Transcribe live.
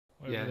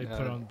whatever they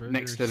put on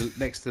next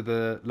burgers. to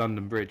the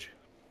London Bridge.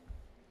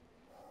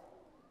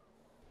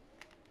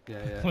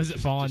 Yeah. Was it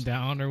falling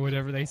down or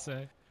whatever they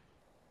say?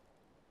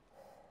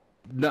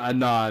 No. I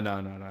No,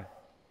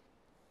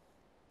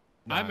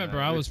 remember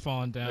no. I was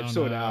falling They've down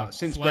sorted it out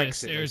since flight of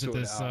Brexit. They've stairs at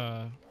sorted it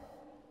out.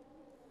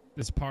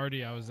 this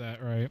party I was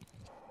at. Right,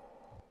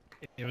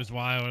 it was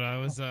wild. I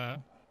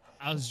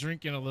was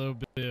drinking a little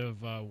bit of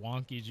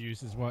wonky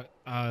juice, is what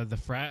the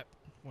frat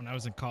when I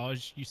was in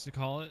college used to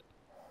call it,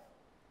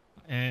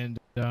 and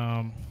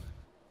yeah,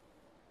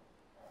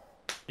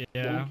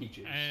 Wonky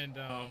juice. and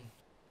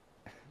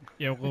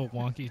yeah, a little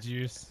wonky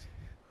juice,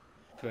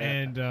 Fair.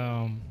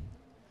 and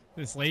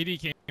this lady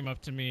came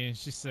up to me and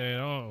she said,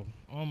 oh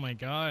my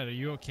God, are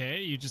you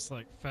okay? You just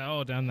like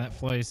fell down that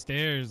flight of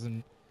stairs."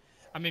 And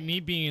I mean, me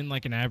being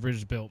like an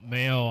average built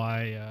male,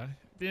 I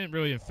didn't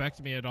really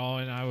affect me at all,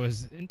 and I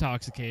was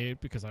intoxicated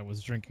because I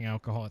was drinking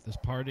alcohol at this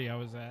party I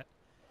was at,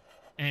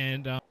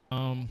 and I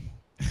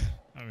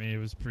mean, it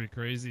was pretty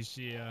crazy.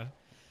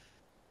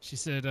 She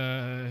said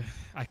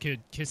I could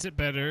kiss it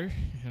better,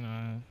 and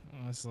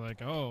I was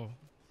like, oh,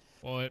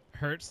 well, it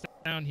hurts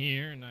down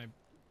here, and I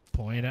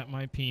pointed at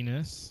my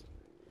penis,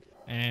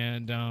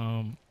 and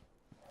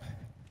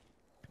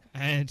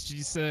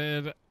she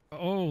said,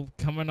 "Oh,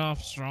 coming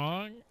off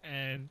strong,"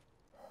 and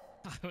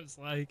I was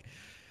like,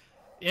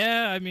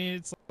 "Yeah, I mean,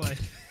 it's like."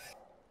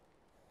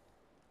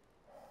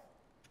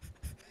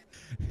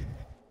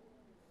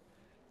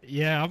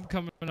 Yeah, I'm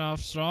coming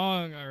off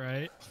strong, all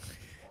right.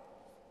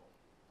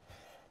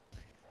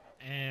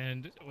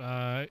 And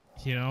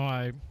you know,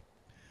 I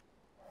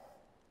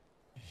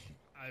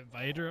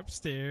invite her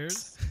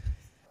upstairs,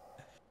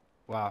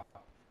 Wow.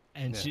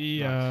 and Yeah, she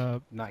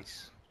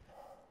nice.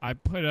 I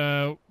put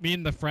me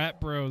and the frat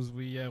bros,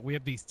 we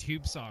have these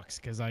tube socks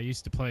because I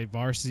used to play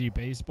varsity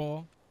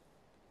baseball,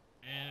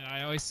 and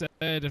I always said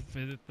if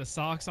the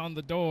sock's on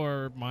the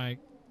door, my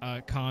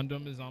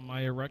condom is on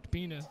my erect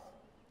penis,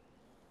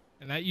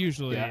 and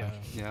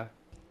Yeah.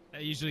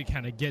 that usually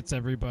kind of gets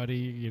everybody.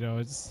 You know,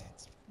 it's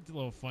a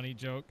little funny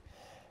joke,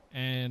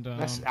 and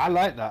I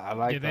like that. I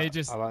like yeah,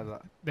 that. I like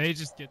that. they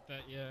just get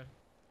that, yeah.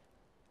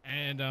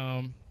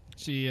 And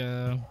she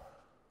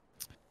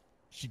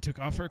she took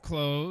off her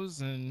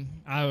clothes, and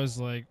I was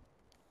like,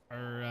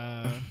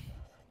 I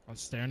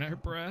was staring at her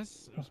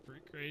breasts. It was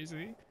pretty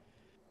crazy,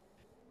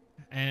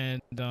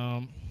 and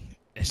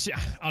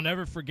I'll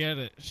never forget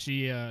it.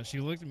 She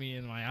looked at me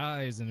in my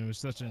eyes, and it was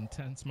such an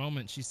intense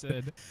moment. She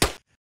said,